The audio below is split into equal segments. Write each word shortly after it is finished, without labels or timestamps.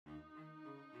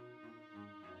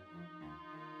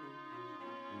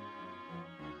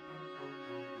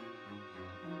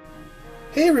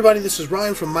Hey everybody, this is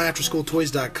Ryan from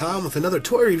myafterschooltoys.com with another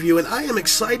toy review, and I am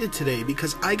excited today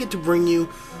because I get to bring you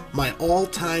my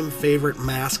all-time favorite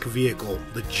M.A.S.K vehicle,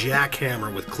 the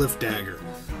jackhammer with Cliff Dagger.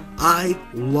 I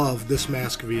love this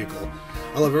M.A.S.K vehicle.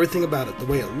 I love everything about it, the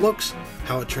way it looks,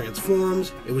 how it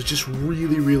transforms. It was just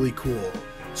really cool.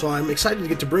 So I'm excited to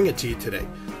get to bring it to you today.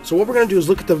 So what we're going to do is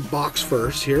look at the box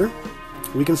first here.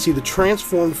 We can see the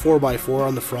transformed 4x4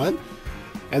 on the front,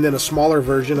 and then a smaller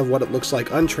version of what it looks like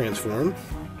untransformed.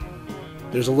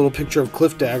 There's a little picture of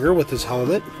Cliff Dagger with his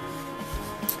helmet.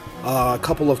 A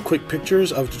couple of quick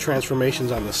pictures of the transformations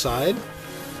on the side.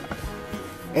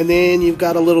 And then you've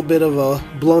got a little bit of a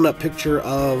blown up picture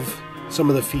of some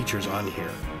of the features on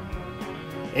here.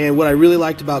 And what I really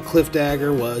liked about Cliff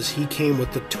Dagger was he came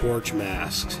with the torch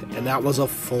masks, and that was a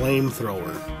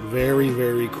flamethrower.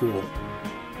 Very cool.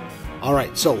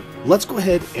 Alright, so let's go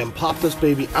ahead and pop this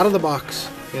baby out of the box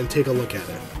and take a look at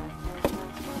it.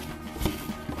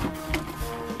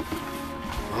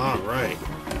 Alright.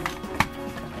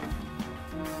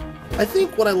 I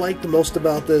think what I liked the most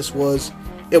about this was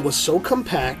it was so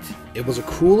compact, it was a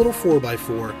cool little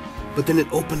 4x4, but then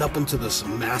it opened up into this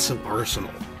massive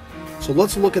arsenal. So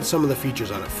let's look at some of the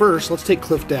features on it. First, let's take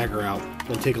Cliff Dagger out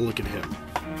and take a look at him.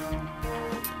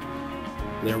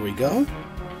 There we go. You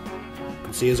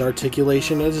can see his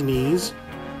articulation at his knees.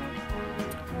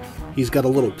 He's got a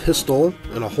little pistol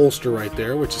and a holster right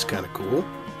there, which is kind of cool.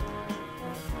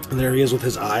 And there he is with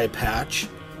his eye patch.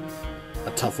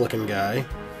 A tough looking guy.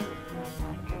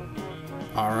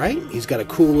 Alright, he's got a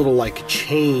cool little like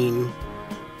chain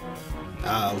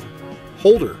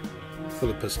holder for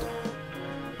the pistol.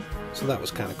 So that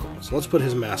was kind of cool. So let's put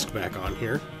his mask back on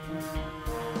here.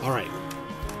 Alright.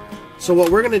 So what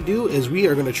we're going to do is we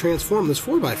are going to transform this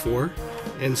 4x4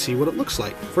 and see what it looks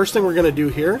like. First thing we're going to do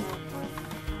here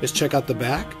is check out the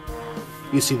back.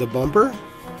 You see the bumper,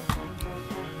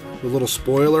 the little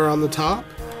spoiler on the top,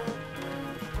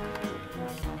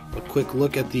 a quick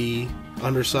look at the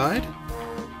underside,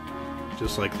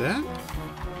 just like that.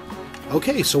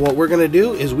 Okay, so what we're going to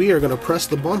do is we are going to press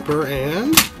the bumper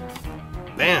and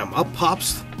bam, up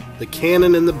pops the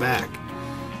cannon in the back.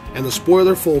 And the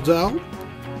spoiler folds out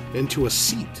into a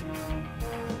seat.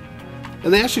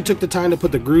 And they actually took the time to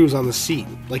put the grooves on the seat,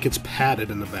 like it's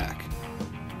padded in the back,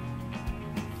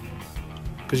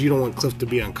 because you don't want Cliff to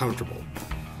be uncomfortable.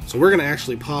 So we're going to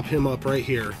actually pop him up right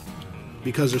here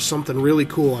because there's something really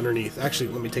cool underneath. Actually,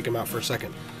 let me take him out for a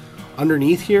second.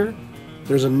 Underneath here,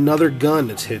 there's another gun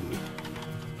that's hidden.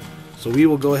 So we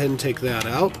will go ahead and take that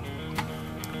out.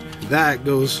 That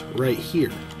goes right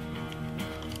here.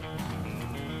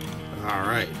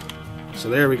 Alright, so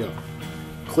there we go.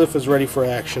 Cliff is ready for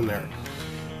action there.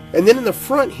 And then in the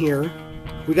front here,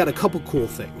 we got a couple cool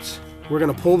things. We're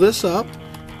going to pull this up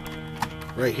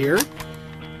right here,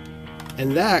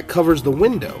 and that covers the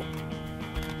window,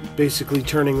 basically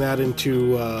turning that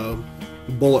into a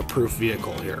bulletproof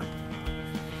vehicle here.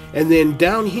 And then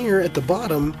down here at the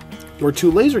bottom were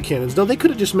two laser cannons. Now they could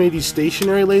have just made these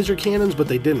stationary laser cannons, but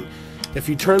they didn't. If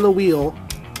you turn the wheel,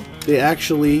 they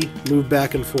actually move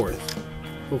back and forth.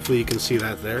 Hopefully you can see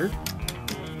that there.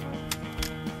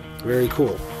 Very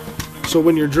cool. So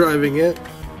when you're driving it,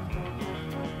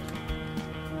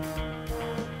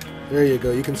 there you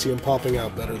go, you can see them popping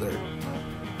out better there.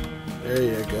 There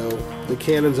you go. The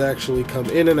cannons actually come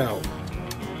in and out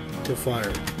to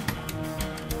fire.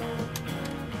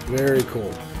 Very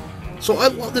cool. So I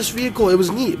love this vehicle. It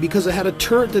was neat because it had a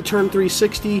turret that turned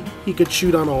 360. He could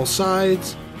shoot on all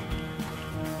sides,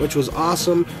 which was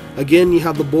awesome. Again, you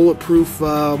have the bulletproof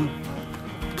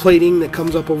plating that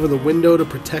comes up over the window to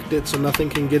protect it so nothing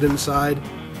can get inside.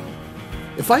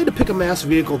 If I had to pick a M.A.S.K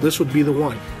vehicle, this would be the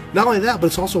one. Not only that, but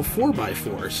it's also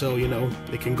 4x4, so you know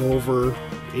it can go over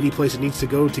any place it needs to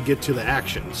go to get to the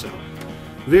action. So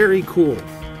very cool.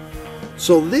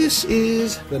 So this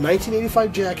is the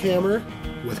 1985 jackhammer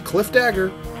with Cliff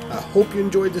Dagger. I hope you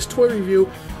enjoyed this toy review.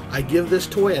 I give this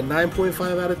toy a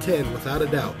 9.5 out of 10 without a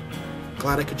doubt.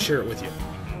 Glad I could share it with you.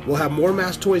 We'll have more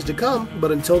M.A.S.K toys to come,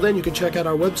 but until then you can check out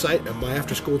our website at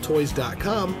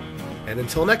myafterschooltoys.com. And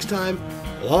until next time,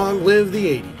 long live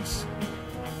the 80s.